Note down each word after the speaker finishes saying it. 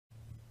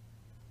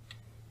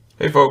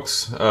Hey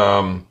folks,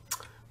 I'm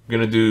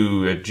going to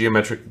do a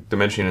geometric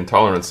dimensioning and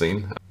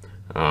tolerancing,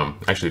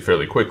 actually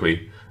fairly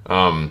quickly.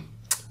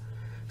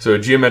 So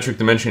geometric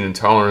dimensioning and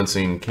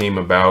tolerancing came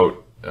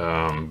about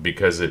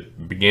because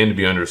it began to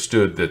be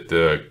understood that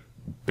the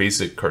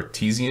basic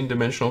Cartesian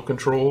dimensional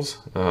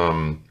controls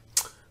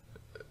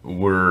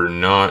were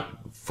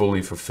not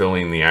fully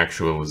fulfilling the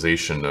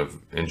actualization of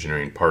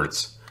engineering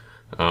parts.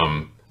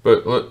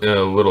 But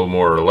a little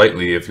more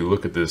lightly, if you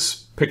look at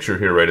this picture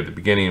here right at the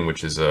beginning,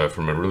 which is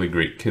from a really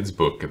great kids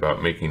book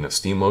about making a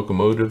steam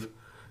locomotive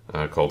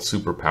called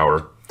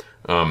Superpower.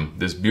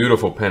 This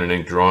beautiful pen and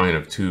ink drawing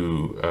of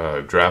two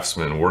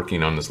draftsmen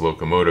working on this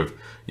locomotive.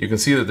 You can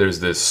see that there's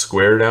this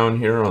square down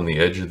here on the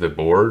edge of the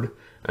board,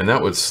 and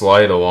that would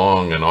slide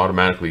along and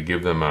automatically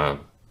give them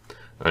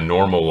a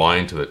normal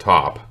line to the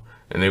top.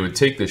 And they would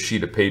take this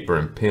sheet of paper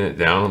and pin it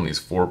down on these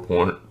four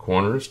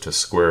corners to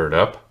square it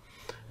up.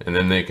 And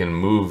then they can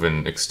move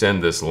and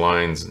extend these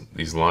lines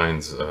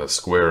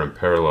square and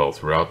parallel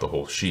throughout the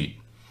whole sheet.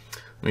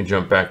 Let me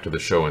jump back to the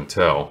show and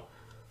tell.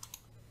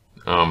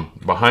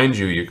 Behind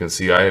you, you can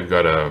see I have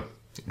got a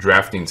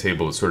drafting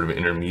table that's sort of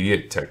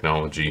intermediate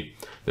technology.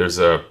 There's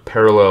a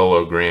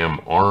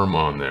parallelogram arm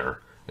on there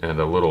and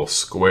a little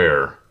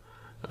square.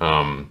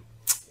 And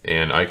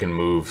I can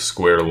move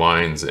square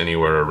lines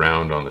anywhere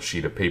around on the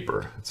sheet of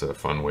paper. It's a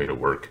fun way to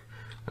work.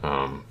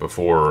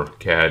 Before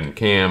CAD and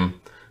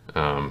CAM,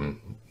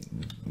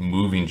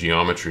 moving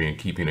geometry and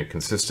keeping it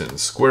consistent and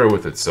square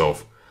with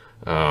itself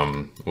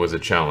was a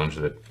challenge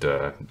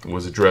that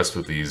was addressed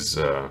with these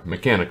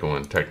mechanical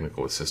and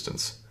technical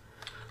assistants.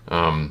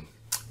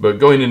 But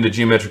going into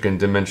geometric and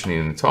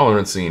dimensioning and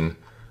tolerancing,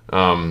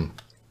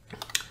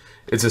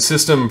 it's a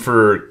system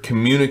for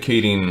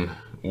communicating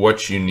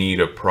what you need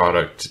a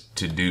product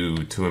to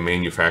do to a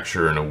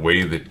manufacturer in a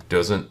way that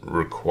doesn't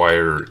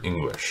require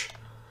English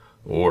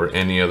or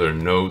any other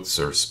notes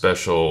or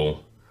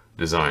special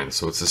design.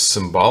 So it's a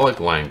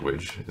symbolic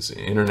language. It's an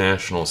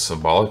international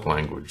symbolic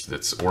language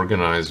that's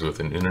organized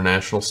with an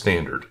international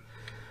standard.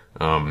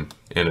 And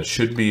it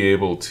should be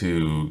able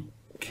to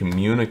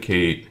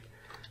communicate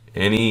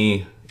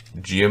any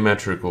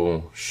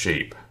geometrical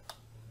shape,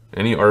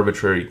 any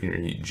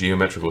arbitrary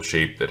geometrical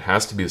shape that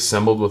has to be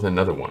assembled with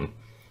another one,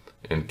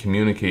 and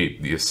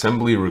communicate the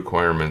assembly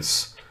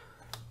requirements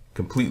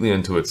completely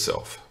into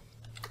itself.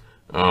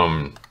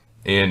 And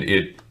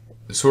it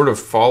sort of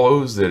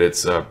follows that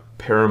it's a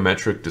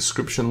parametric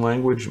description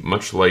language,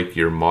 much like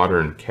your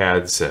modern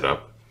CAD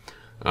setup,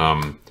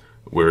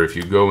 where if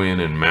you go in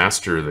and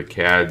master the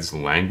CAD's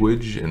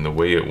language and the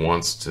way it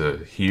wants to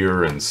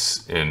hear and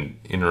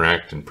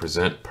interact and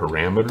present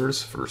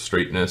parameters for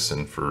straightness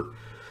and for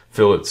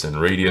fillets and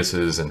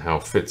radiuses and how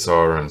fits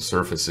are and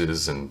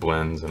surfaces and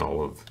blends and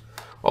all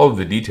of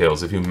the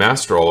details, if you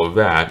master all of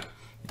that,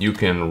 you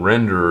can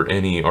render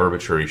any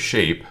arbitrary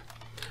shape.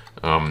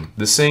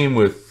 The same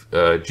with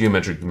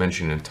geometric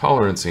dimensioning and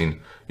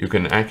tolerancing. You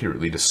can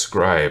accurately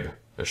describe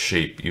a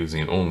shape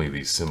using only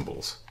these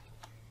symbols.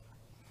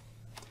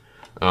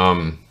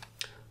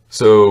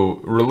 So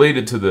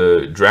related to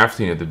the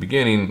drafting at the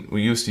beginning,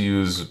 we used to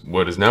use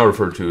what is now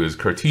referred to as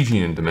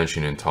Cartesian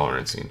dimensioning and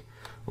tolerancing,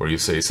 where you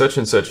say such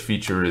and such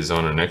feature is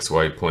on an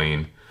XY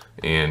plane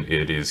and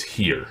it is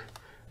here.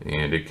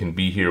 And it can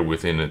be here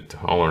within a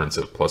tolerance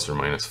of plus or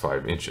minus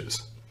 5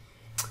 inches.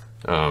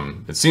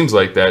 It seems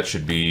like that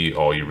should be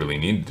all you really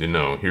need to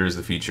know. Here's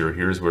the feature,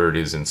 here's where it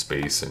is in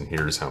space, and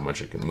here's how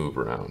much it can move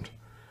around.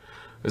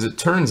 As it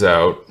turns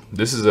out,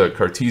 this is a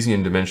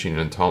Cartesian dimensioning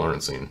and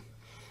tolerancing.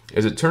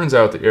 As it turns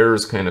out, the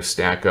errors kind of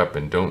stack up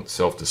and don't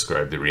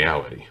self-describe the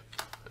reality.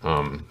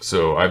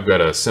 So I've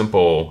got a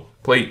simple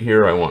plate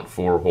here. I want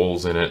 4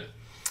 holes in it.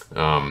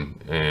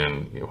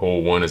 And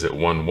hole 1 is at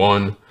 1,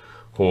 1.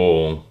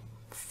 Hole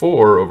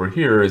 4 over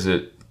here is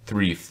at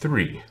 3,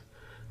 3.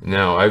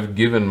 Now I've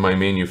given my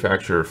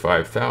manufacturer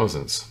 5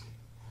 thousandths,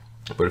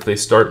 but if they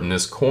start in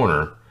this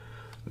corner,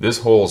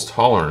 this hole's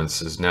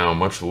tolerance is now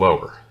much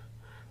lower,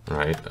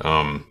 right?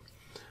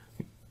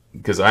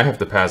 Because I have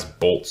to pass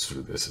bolts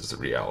through this is the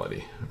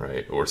reality,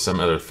 right? Or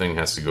some other thing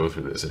has to go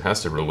through this. It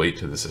has to relate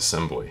to this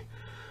assembly.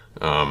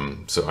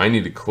 So I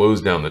need to close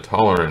down the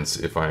tolerance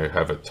if I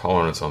have a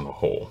tolerance on the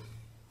hole.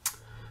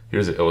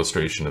 Here's an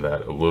illustration of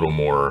that a little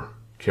more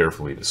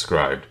carefully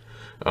described.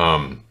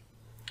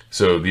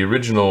 So the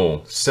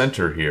original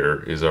center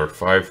here is our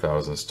 5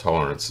 thousandths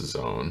tolerance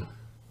zone,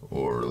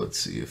 or let's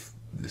see if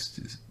this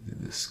is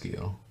this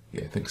scale.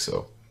 Yeah, I think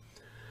so.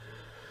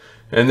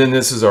 And then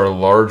this is our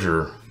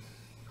larger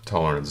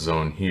tolerance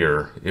zone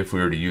here if we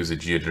were to use a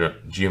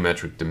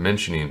geometric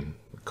dimensioning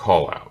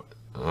call out.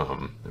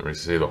 And we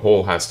say the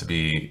hole has to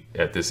be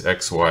at this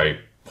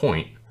XY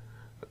point,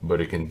 but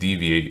it can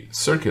deviate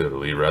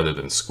circularly rather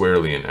than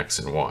squarely in X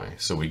and Y.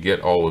 So we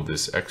get all of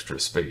this extra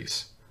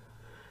space.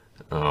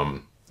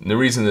 And the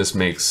reason this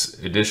makes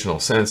additional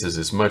sense is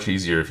it's much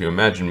easier if you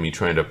imagine me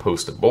trying to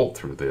post a bolt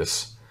through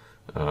this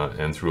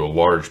and through a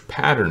large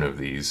pattern of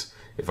these.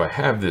 If I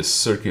have this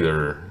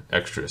circular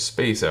extra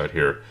space out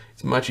here,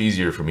 it's much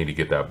easier for me to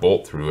get that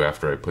bolt through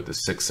after I put the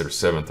 6th or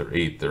 7th or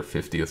 8th or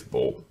 50th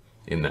bolt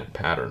in that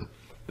pattern.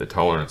 The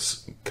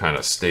tolerance kind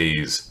of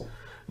stays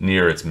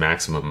near its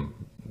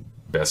maximum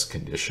best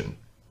condition.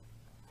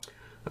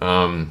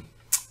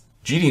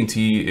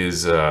 GD&T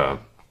is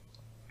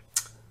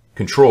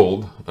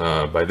controlled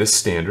by this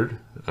standard,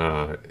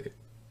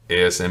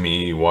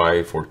 ASME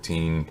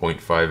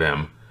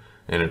Y14.5M,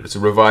 and it's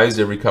revised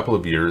every couple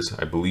of years.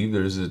 I believe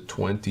there's a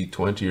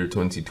 2020 or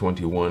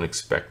 2021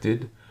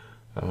 expected.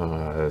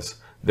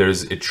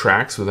 It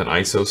tracks with an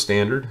ISO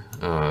standard,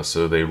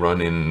 so they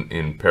run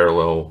in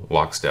parallel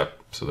lockstep,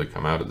 so they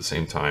come out at the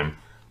same time,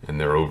 and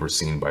they're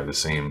overseen by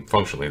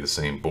functionally the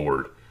same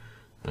board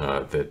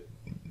that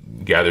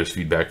gathers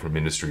feedback from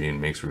industry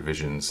and makes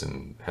revisions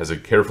and has a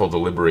careful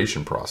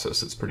deliberation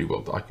process that's pretty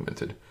well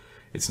documented.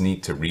 It's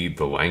neat to read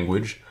the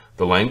language.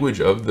 The language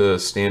of the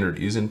standard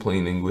is in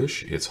plain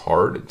English. It's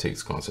hard, it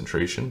takes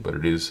concentration, but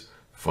it is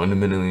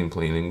fundamentally in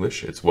plain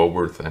English. It's well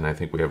worth, and I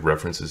think we have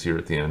references here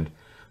at the end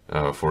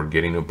for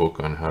getting a book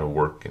on how to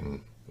work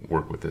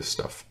with this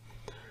stuff.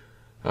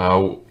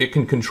 It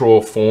can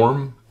control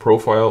form,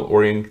 profile,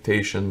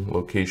 orientation,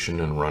 location,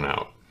 and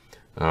runout.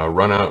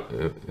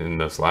 Runout in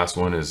this last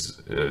one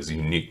is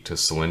unique to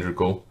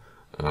cylindrical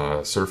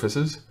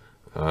surfaces.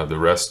 The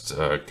rest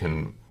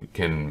can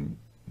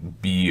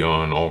be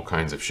on all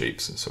kinds of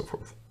shapes and so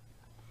forth.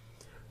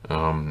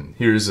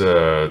 Here's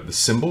the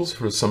symbols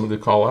for some of the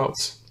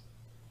callouts.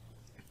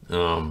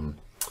 The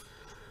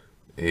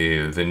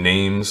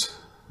names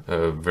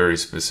of very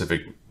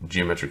specific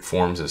geometric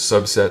forms as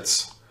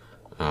subsets.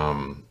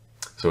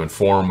 So in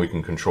form, we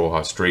can control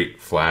how straight,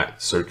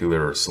 flat,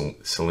 circular, or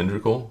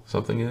cylindrical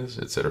something is,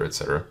 etc.,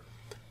 etc.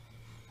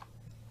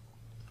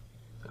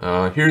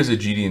 Here's a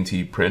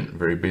GD&T print,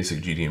 very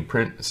basic GD&T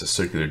print. It's a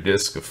circular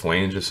disc, a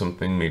flange of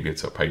something, maybe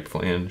it's a pipe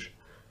flange.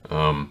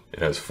 It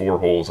has 4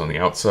 holes on the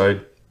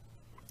outside,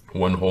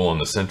 1 hole on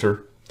the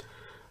center.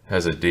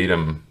 Has a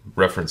datum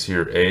reference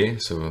here, A,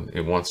 so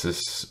it wants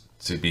this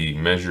to be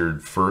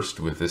measured first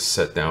with this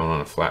set down on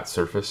a flat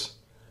surface.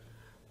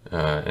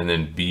 And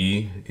then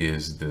B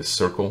is the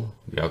circle,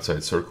 the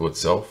outside circle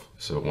itself,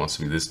 so it wants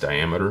to be this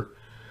diameter.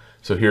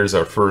 So here's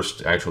our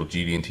first actual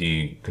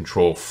GD&T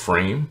control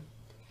frame.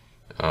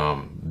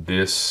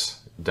 This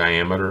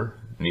diameter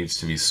needs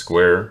to be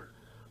square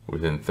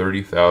within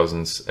 30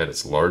 thousandths at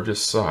its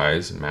largest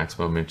size,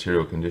 maximum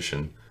material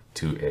condition,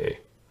 to A.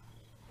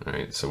 All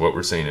right, so what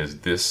we're saying is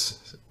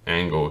this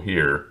angle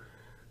here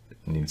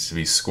needs to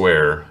be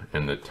square,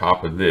 and the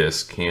top of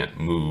this can't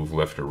move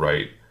left or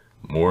right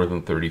more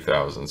than 30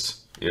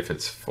 thousandths if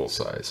it's full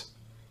size.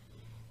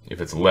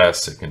 If it's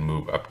less, it can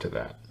move up to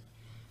that.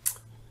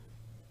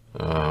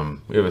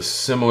 We have a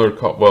similar we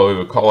have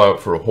a call out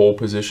for a hole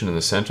position in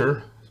the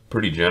center.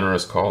 Pretty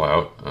generous call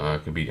out.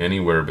 It can be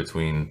anywhere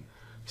between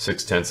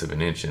 0.6 of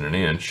an inch and an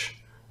inch.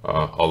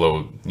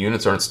 Although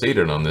units aren't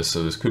stated on this,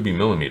 so this could be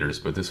millimeters,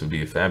 but this would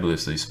be a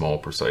fabulously small,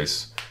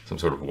 precise, some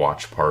sort of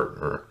watch part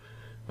or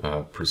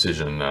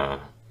precision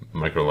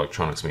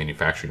microelectronics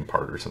manufacturing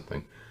part or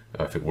something,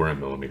 if it were in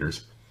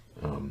millimeters.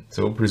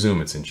 So we'll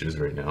presume it's inches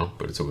right now,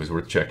 but it's always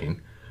worth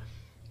checking.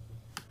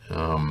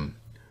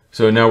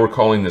 So now we're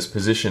calling this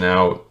position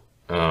out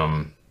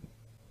for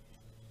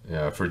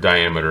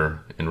diameter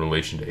in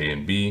relation to A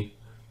and B.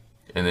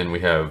 And then we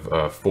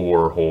have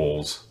 4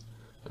 holes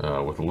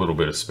with a little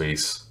bit of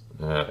space.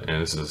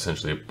 And this is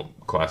essentially a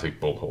classic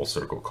bolt hole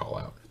circle call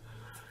out.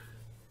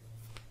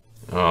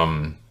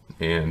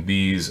 And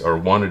these are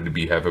wanted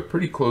to have a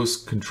pretty close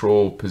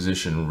control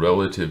position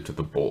relative to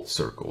the bolt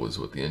circle, is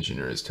what the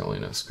engineer is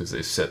telling us, because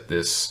they set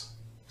this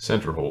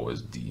center hole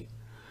as D.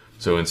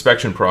 So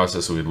inspection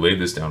process, we would lay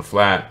this down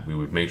flat, we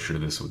would make sure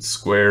this would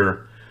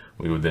square,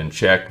 we would then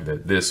check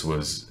that this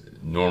was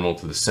normal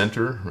to the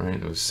center,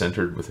 right? It was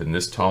centered within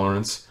this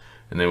tolerance,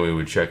 and then we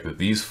would check that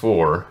these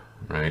 4,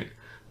 right,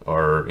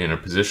 are in a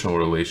positional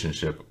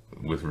relationship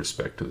with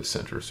respect to the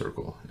center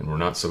circle. And we're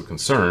not so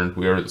concerned,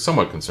 we are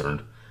somewhat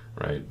concerned,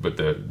 right? But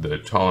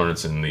the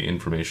tolerance and the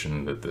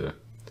information that the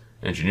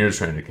engineer is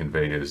trying to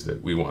convey is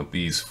that we want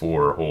these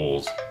 4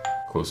 holes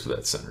close to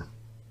that center.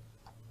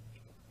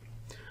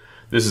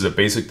 This is a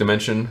basic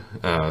dimension,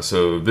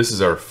 so this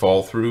is our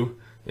fall through.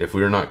 If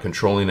we are not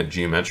controlling it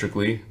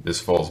geometrically,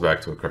 this falls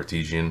back to a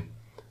Cartesian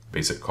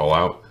basic call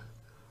out.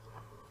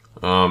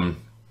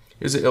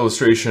 Here's an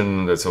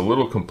illustration that's a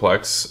little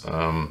complex.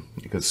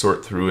 You can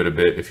sort through it a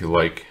bit if you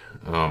like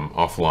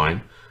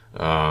offline.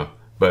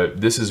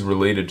 But this is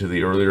related to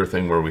the earlier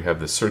thing where we have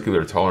the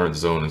circular tolerance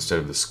zone instead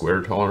of the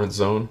square tolerance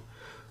zone.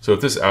 So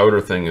if this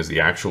outer thing is the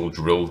actual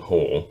drilled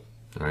hole,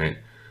 right,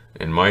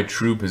 and my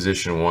true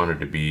position wanted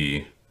to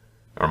be,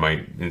 or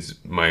my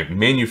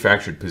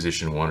manufactured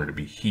position wanted to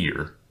be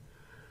here,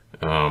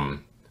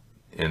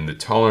 and the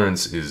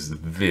tolerance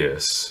is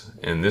this,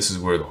 and this is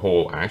where the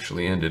hole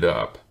actually ended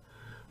up,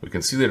 we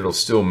can see that it'll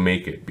still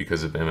make it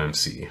because of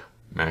MMC,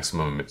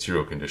 maximum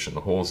material condition.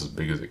 The hole is as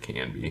big as it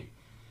can be.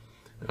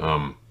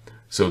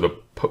 So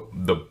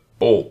the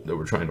bolt that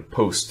we're trying to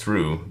post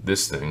through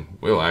this thing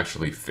will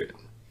actually fit.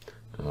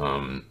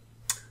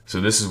 So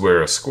this is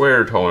where a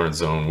square tolerance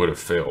zone would have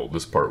failed.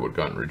 This part would have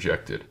gotten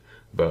rejected.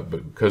 but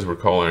because we're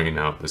calling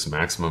out this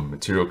maximum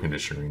material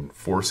conditioning,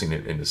 forcing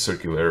it into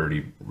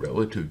circularity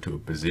relative to a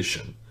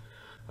position,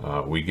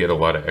 we get a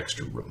lot of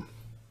extra room.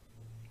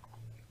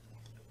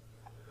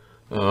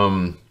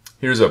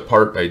 Here's a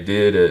part I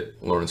did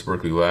at Lawrence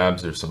Berkeley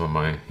Labs. There's some of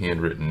my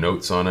handwritten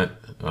notes on it.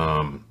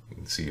 You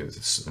can see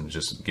I'm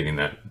just getting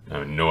that.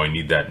 I know I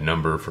need that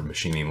number for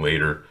machining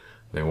later.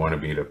 They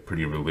wanted me to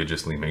pretty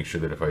religiously make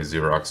sure that if I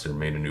Xeroxed or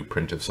made a new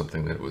print of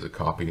something, that it was a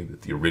copy,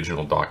 that the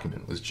original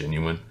document was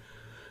genuine.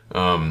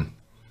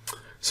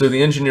 So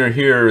the engineer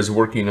here is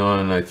working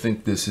on, I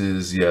think this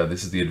is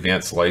the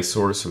advanced light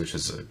source, which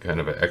is a kind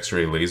of an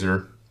X-ray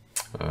laser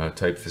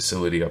type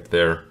facility up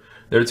there.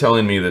 They're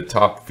telling me the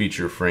top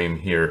feature frame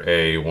here,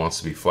 A, wants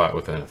to be flat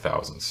within a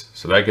thousandths.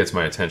 So that gets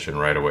my attention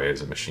right away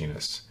as a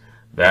machinist.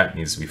 That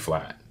needs to be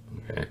flat,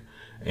 okay?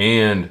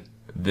 And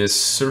this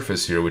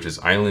surface here, which is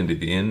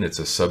islanded in, it's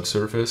a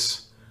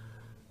subsurface,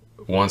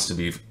 wants to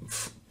be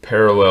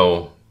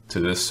parallel to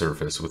this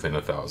surface within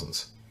a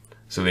thousandths.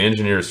 So the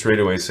engineer is straight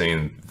away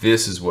saying,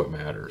 this is what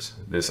matters,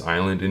 this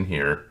island in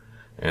here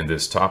and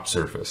this top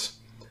surface.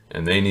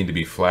 And they need to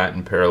be flat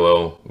and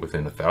parallel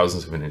within a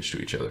thousandth of an inch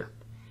to each other.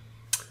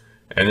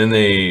 And then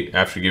they,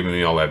 after giving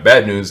me all that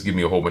bad news, give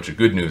me a whole bunch of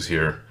good news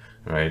here,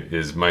 right?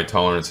 Is my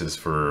tolerances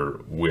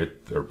for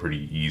width are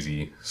pretty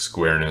easy.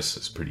 Squareness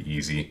is pretty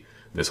easy.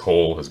 This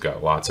hole has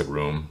got lots of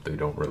room. They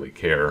don't really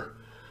care.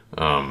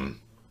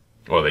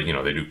 Well, they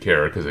do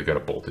care because they got to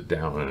bolt it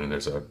down and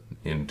there's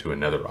into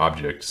another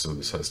object, so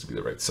this has to be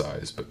the right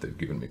size, but they've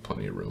given me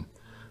plenty of room.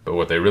 But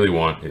what they really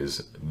want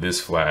is this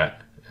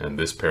flat and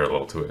this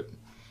parallel to it,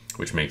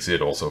 which makes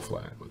it also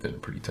flat within a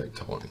pretty tight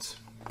tolerance.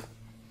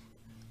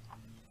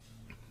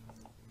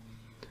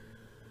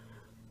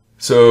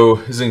 So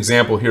here's an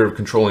example here of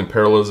controlling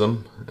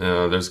parallelism.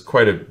 There's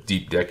quite a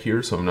deep deck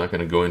here, so I'm not going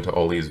to go into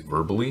all these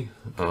verbally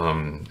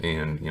and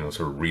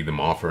sort of read them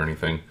off or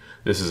anything.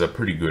 This is a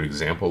pretty good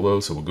example though,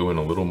 so we'll go in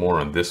a little more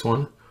on this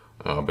one.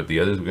 But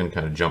the others we're going to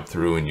kind of jump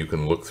through and you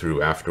can look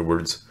through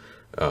afterwards.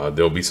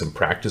 There'll be some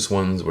practice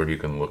ones where you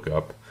can look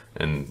up.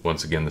 And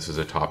once again, this is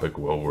a topic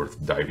well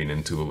worth diving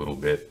into a little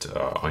bit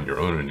on your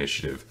own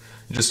initiative.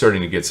 Just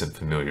starting to get some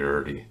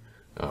familiarity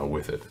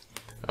with it.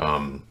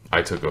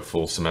 I took a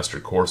full semester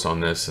course on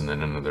this and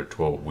then another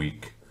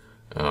 12-week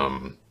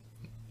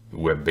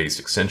web-based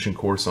extension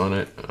course on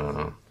it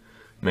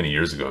many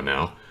years ago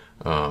now.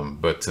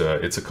 But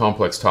it's a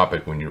complex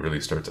topic when you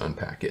really start to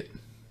unpack it.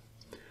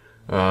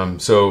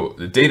 So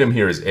the datum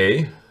here is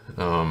A.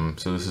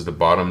 So this is the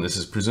bottom. This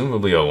is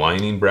presumably a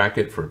lining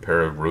bracket for a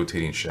pair of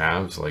rotating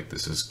shafts, like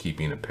this is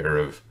keeping a pair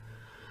of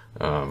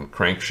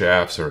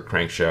crankshafts or a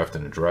crankshaft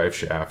and a drive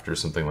shaft or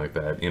something like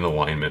that in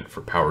alignment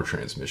for power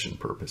transmission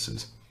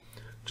purposes,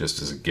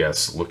 just as a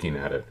guess looking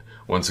at it.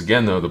 Once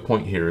again though, the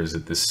point here is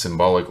that this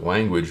symbolic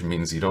language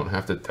means you don't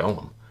have to tell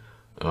them,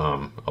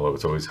 although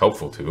it's always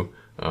helpful to,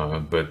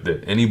 but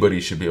that anybody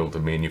should be able to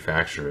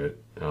manufacture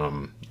it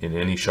in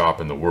any shop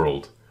in the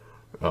world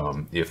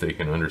if they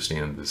can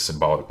understand the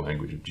symbolic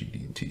language of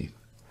GD&T.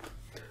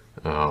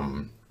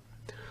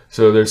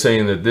 So they're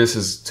saying that this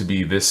is to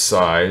be this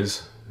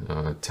size.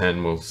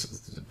 10, we'll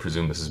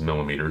presume this is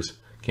millimeters,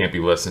 can't be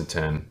less than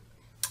 10,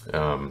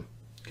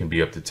 can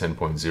be up to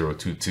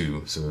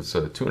 10.022, so it's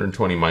a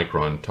 220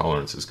 micron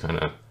tolerance is kind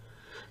of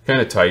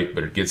tight,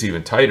 but it gets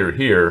even tighter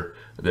here.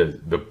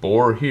 The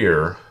bore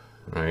here,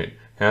 right,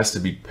 has to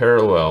be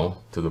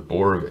parallel to the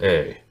bore of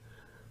A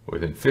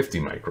within 50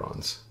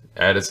 microns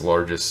at its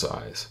largest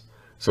size.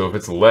 So if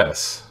it's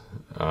less,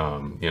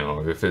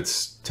 if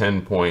it's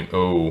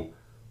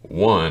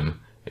 10.01,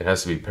 it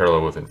has to be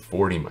parallel within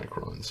 40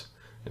 microns.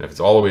 And if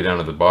it's all the way down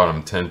to the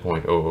bottom,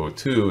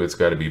 10.002, it's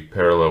got to be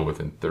parallel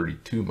within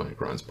 32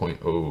 microns,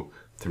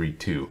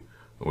 0.032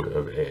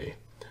 of A.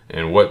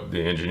 And what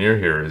the engineer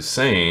here is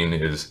saying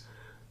is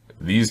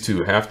these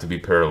two have to be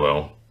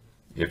parallel.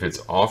 If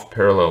it's off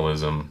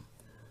parallelism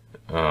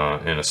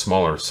and a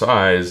smaller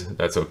size,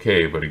 that's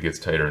okay, but it gets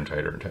tighter and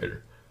tighter and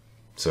tighter.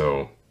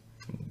 So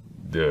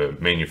the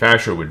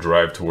manufacturer would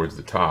drive towards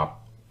the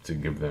top to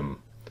give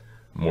them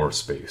more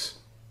space.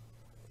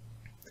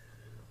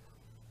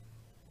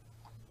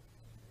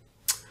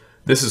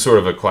 This is sort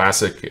of a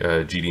classic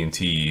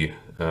GD&T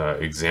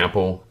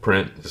example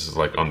print. This is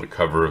like on the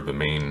cover of the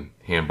main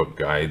handbook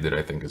guide that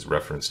I think is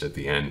referenced at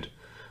the end.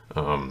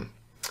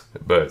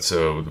 But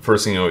so the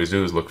first thing you always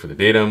do is look for the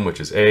datum, which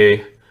is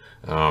A,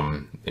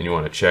 and you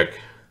want to check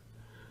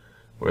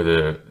where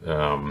the,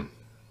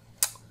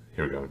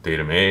 here we go,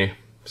 datum A,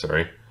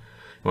 sorry.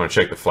 You want to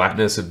check the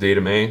flatness of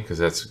datum A, because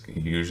that's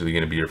usually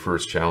going to be your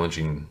first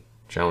challenging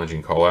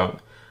call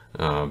out.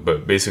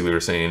 But basically what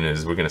we're saying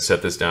is we're going to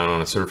set this down on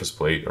a surface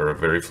plate or a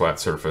very flat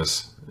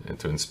surface and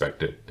to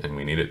inspect it, and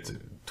we need it to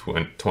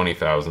 20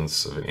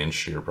 thousandths of an inch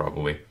here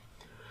probably.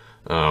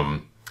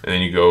 And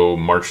then you go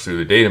march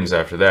through the datums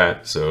after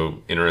that.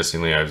 So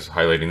interestingly, I was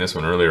highlighting this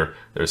one earlier.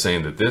 They're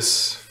saying that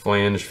this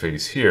flange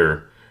face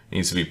here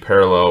needs to be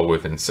parallel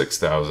within 6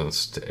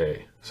 thousandths to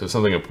A. So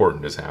something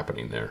important is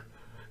happening there.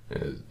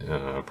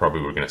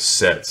 Probably we're going to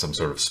set some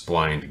sort of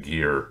splined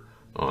gear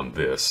on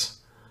this.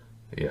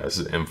 Yeah, this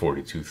is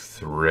M42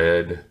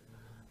 thread.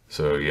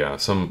 So yeah,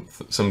 some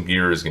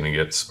gear is going to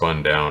get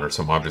spun down, or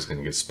some object is going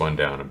to get spun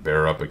down and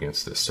bear up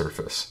against this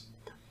surface.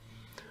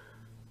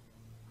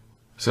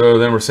 So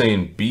then we're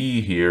saying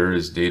B here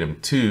is datum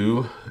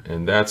 2,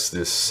 and that's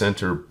this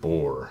center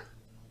bore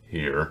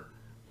here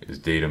is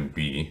datum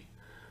B.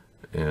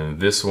 And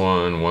this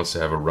one wants to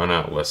have a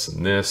runout less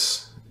than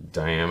this,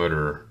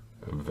 diameter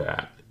of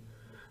that.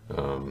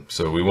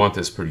 So we want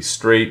this pretty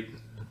straight,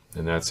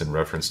 and that's in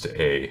reference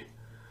to A.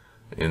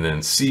 And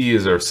then C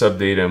is our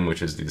subdatum,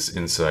 which is this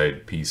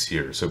inside piece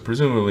here. So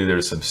presumably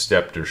there's some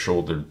stepped or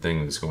shouldered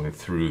things going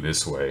through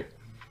this way,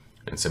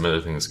 and some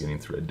other things getting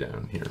thread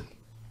down here.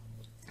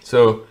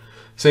 So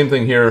same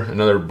thing here,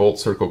 another bolt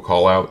circle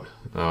call out,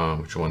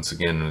 which once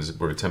again is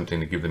we're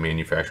attempting to give the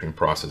manufacturing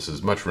process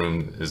as much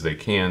room as they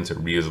can to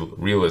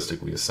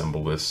realistically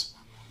assemble this.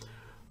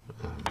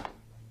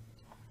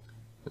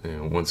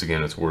 And once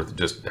again, it's worth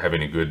just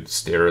having a good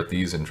stare at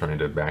these and trying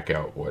to back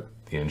out what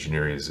the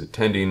engineer is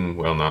attending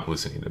while not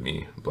listening to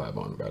me blab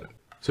on about it.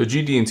 So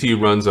GD&T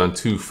runs on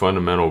two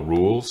fundamental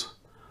rules.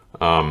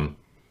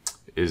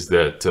 Is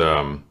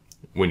that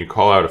when you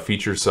call out a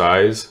feature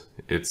size,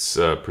 it's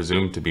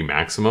presumed to be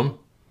maximum,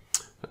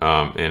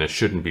 and it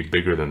shouldn't be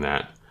bigger than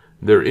that.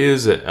 There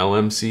is an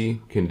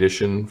LMC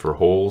condition for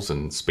holes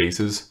and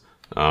spaces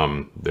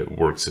that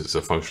works as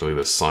functionally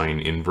the sine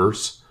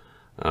inverse.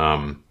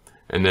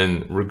 And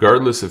then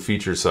regardless of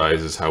feature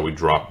size is how we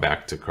drop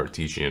back to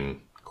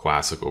Cartesian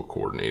classical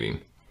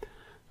coordinating,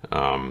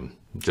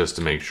 just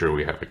to make sure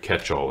we have a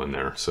catch-all in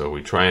there. So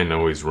we try and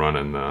always run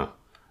in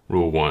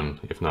rule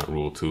 1, if not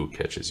rule 2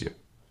 catches you.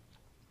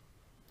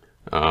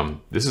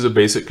 This is a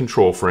basic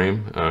control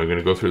frame. I'm going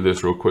to go through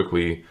this real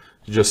quickly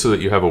just so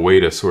that you have a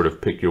way to sort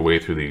of pick your way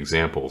through the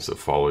examples that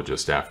follow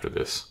just after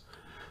this.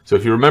 So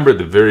if you remember at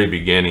the very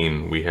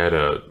beginning, we had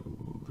a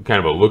kind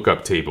of a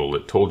lookup table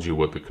that told you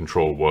what the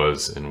control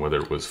was and whether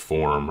it was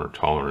form or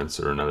tolerance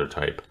or another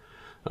type.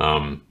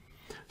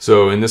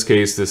 So in this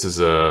case, this is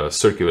a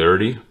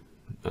circularity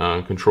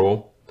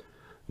control.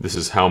 This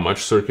is how much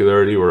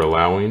circularity we're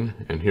allowing,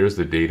 and here's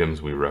the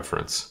datums we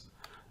reference.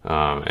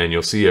 And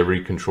you'll see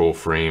every control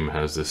frame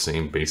has the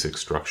same basic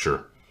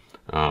structure.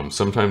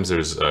 Sometimes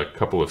there's a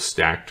couple of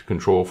stacked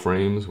control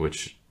frames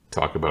which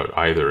talk about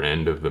either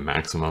end of the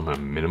maximum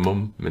and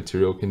minimum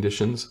material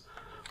conditions,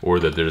 or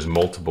that there's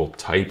multiple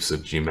types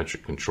of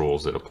geometric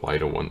controls that apply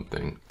to one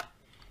thing.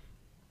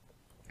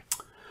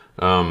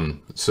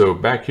 So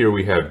back here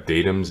we have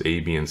datums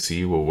A, B, and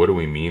C. Well, what do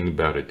we mean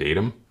about a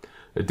datum?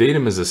 A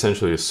datum is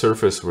essentially a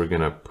surface we're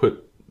going to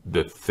put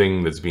the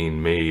thing that's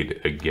being made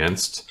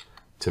against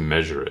to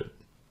measure it.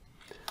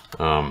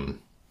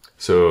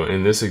 So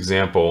in this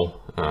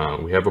example,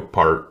 we have a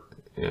part,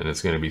 and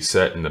it's going to be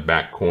set in the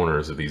back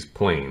corners of these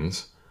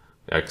planes,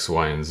 X,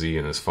 Y, and Z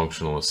in this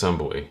functional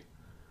assembly.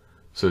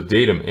 So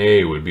datum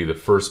A would be the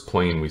first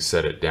plane we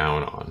set it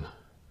down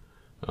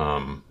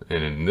on.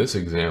 And in this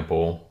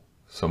example,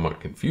 somewhat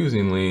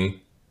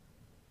confusingly,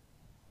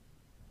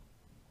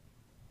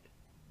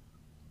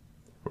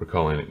 we're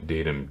calling it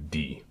datum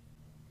D.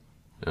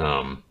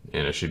 And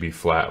it should be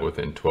flat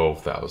within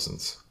 12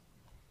 thousandths.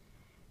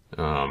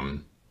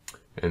 And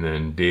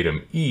then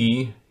datum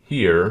E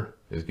here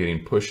is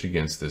getting pushed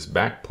against this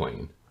back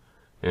plane,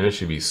 and it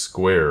should be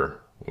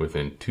square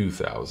within 2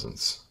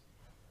 thousandths.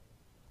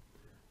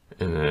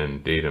 And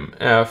then datum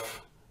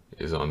F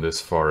is on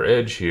this far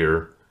edge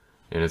here,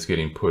 and it's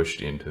getting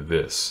pushed into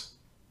this,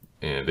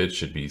 and it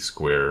should be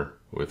square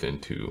within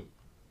 2.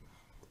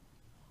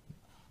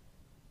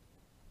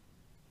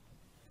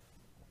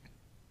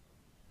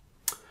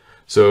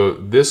 So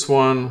this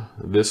one,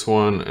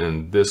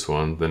 and this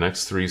one, the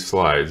next 3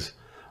 slides,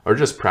 are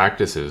just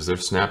practices. They're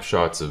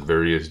snapshots of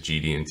various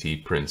GD&T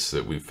prints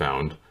that we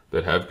found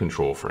that have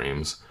control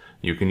frames.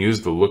 You can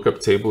use the lookup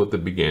table at the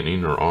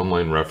beginning or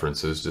online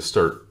references to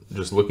start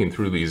just looking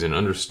through these and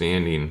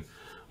understanding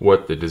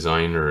what the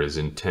designer is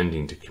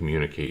intending to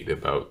communicate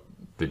about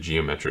the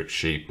geometric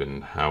shape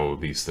and how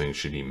these things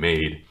should be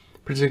made,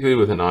 particularly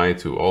with an eye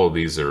to all of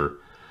these are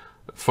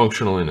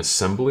functional in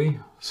assembly.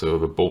 So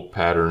the bolt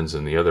patterns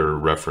and the other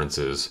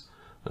references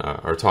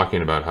are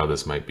talking about how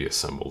this might be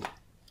assembled.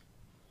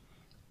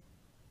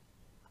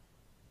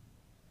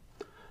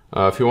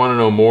 If you want to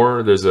know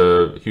more, there's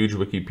a huge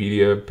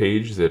Wikipedia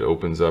page that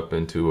opens up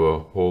into a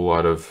whole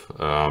lot of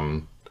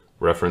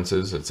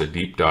references. It's a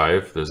deep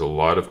dive. There's a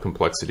lot of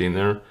complexity in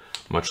there,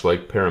 much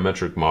like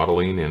parametric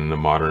modeling in the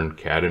modern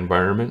CAD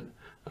environment.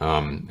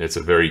 It's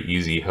a very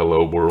easy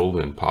hello world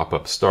and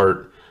pop-up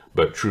start,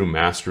 but true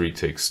mastery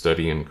takes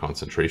study and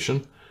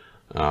concentration.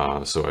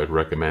 So I'd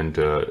recommend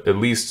at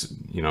least,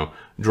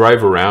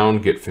 drive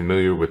around, get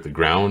familiar with the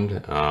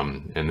ground,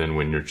 and then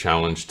when you're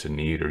challenged to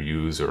need or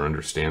use or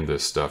understand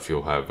this stuff,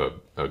 you'll have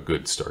a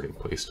good starting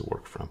place to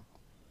work from.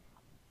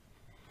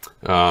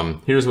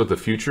 Here's what the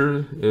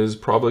future is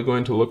probably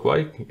going to look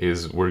like,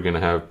 is we're going to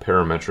have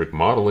parametric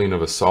modeling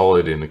of a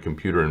solid in a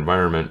computer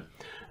environment,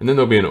 and then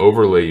there'll be an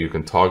overlay you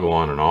can toggle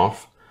on and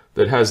off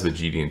that has the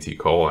GD&T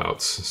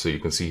callouts. So you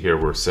can see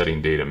here we're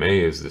setting datum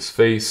A as this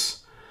face.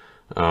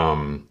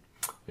 And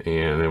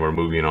then we're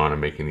moving on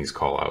and making these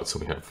call outs. So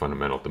we have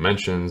fundamental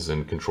dimensions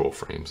and control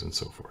frames and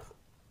so forth.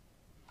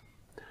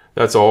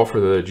 That's all for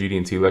the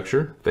GD&T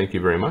lecture. Thank you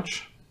very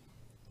much.